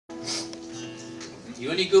You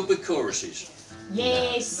any good with choruses?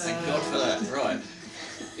 Yes. Thank God for that. Right.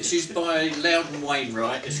 This is by Loudon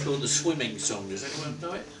Wainwright. It's called The Swimming Song. Does anyone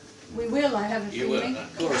know it? We will, I have a You will. feeling.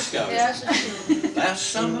 Chorus goes. Yes. Last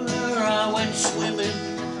summer I went swimming.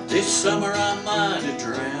 This summer I might have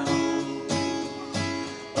drowned.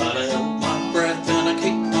 But I held my breath and I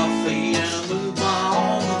kicked my feet and I moved my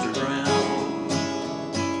arms around.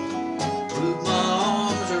 Moved my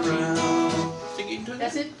arms around. Think you can do that?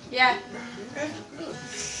 That's it? Yeah.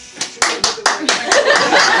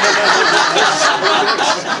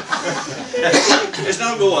 There's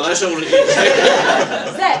no more, that's all it is.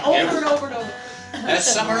 That, over and over and over.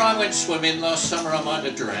 Last summer I went swimming, last summer I might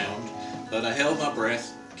have drowned. But I held my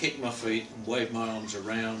breath, kicked my feet and waved my arms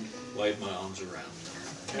around, waved my arms around.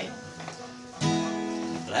 Okay.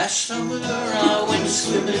 Last summer I went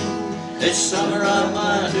swimming, this summer I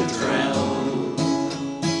might have drowned.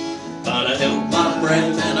 But I held my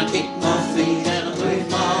breath and I kicked my feet and I moved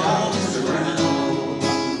my arms around.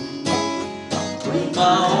 Moved my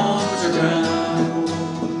arms around.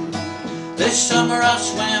 This summer I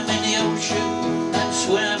swam in the ocean and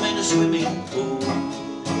swam in a swimming pool.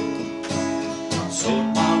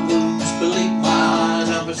 Sought my wounds, believed my eyes,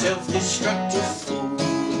 I'm a self-destructive fool.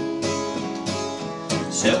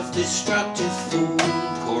 Self-destructive fool.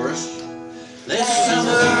 Chorus. This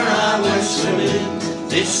summer I went swimming,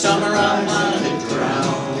 this summer I might have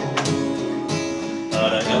drowned.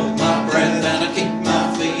 But I held my breath and I kicked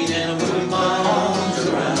my feet and I moved my arms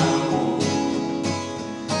around.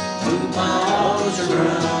 Moved my arms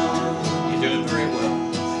around. You're doing very well.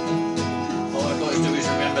 All I've got to do is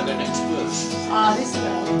remember the next verse. This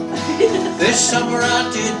one. This summer I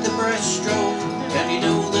did the breaststroke, and you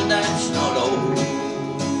know that that's not all.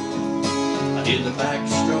 I did the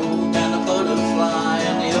backstroke and the butterfly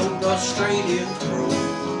and the old Australian crow.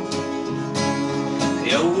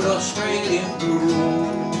 The old Australian crow.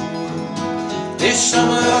 This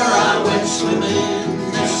summer I went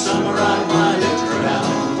swimming, this summer I might have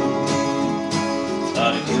drowned.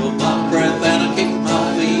 But I held my breath and I kicked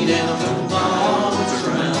my feet and I moved my arms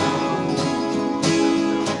around.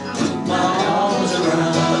 Moved my arms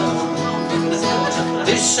around.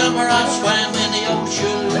 This summer I swam in the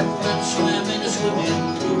ocean and swam in a swimming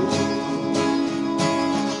pool.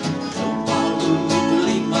 Told my mood,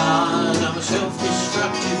 believe my eyes, I'm a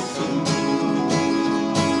self-destructive fool.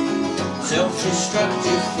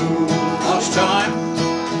 Self-destructive fool. Last time.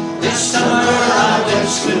 This summer I went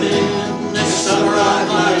swimming, this summer I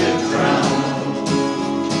might have drowned.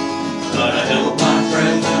 But I held my